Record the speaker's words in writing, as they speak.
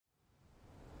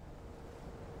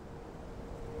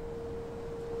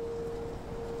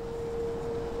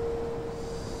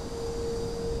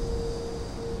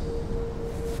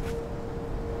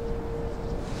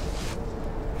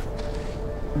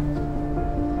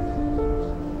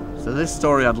So this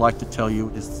story I'd like to tell you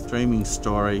is the dreaming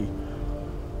story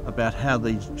about how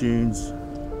these dunes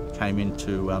came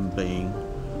into being.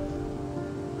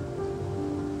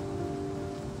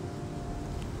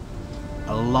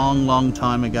 A long, long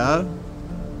time ago,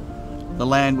 the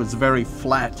land was very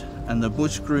flat and the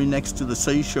bush grew next to the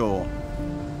seashore.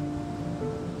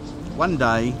 One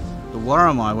day, the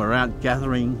Worimi were out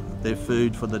gathering their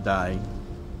food for the day.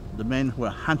 The men were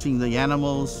hunting the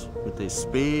animals with their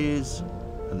spears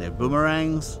and their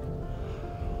boomerangs,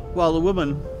 while the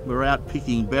women were out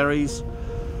picking berries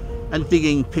and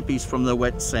digging pippies from the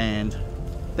wet sand.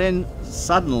 Then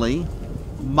suddenly,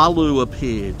 Malu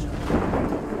appeared.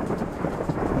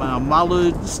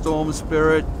 Malu, the storm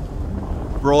spirit,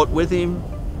 brought with him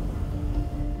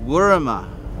Worimi,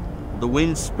 the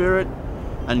wind spirit,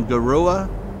 and Garua,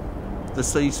 the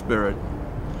sea spirit.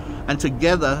 And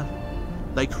together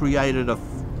they created a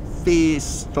fierce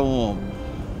storm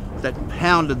that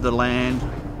pounded the land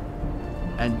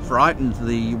and frightened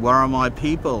the Worimi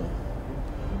people.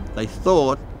 They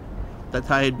thought that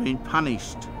they had been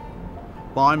punished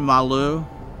by Malu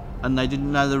and they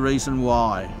didn't know the reason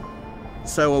why.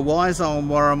 So a wise old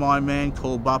Worimi man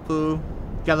called Bapu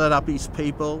gathered up his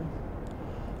people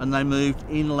and they moved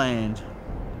inland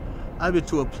over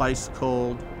to a place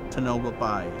called Tanelba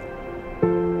Bay.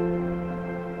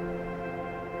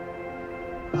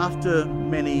 After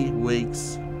many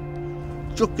weeks,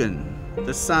 Jukin,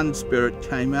 the sun spirit,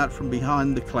 came out from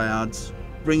behind the clouds,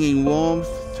 bringing warmth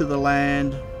to the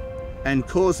land and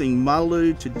causing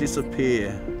Malu to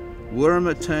disappear.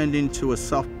 Worimi turned into a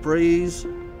soft breeze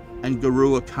and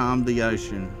Garua calmed the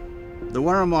ocean. The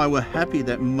Worimi were happy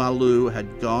that Malu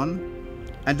had gone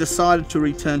and decided to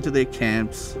return to their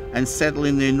camps and settle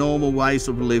in their normal ways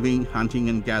of living, hunting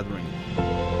and gathering.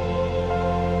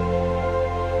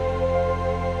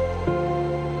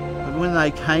 But when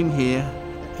they came here,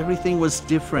 everything was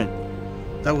different.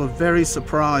 They were very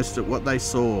surprised at what they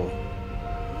saw.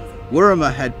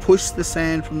 Worimi had pushed the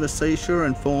sand from the seashore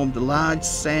and formed large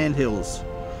sand hills.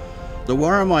 The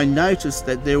Worimi noticed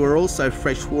that there were also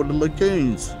freshwater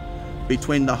lagoons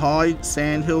between the high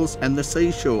sand hills and the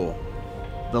seashore.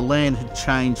 The land had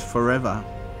changed forever.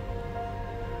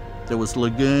 There was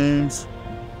lagoons,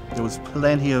 there was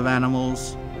plenty of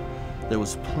animals, there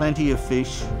was plenty of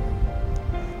fish,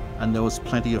 and there was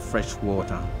plenty of fresh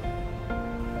water.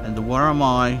 And the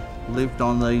Worimi lived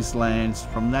on these lands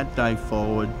from that day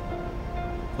forward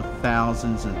for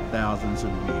thousands and thousands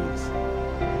of years.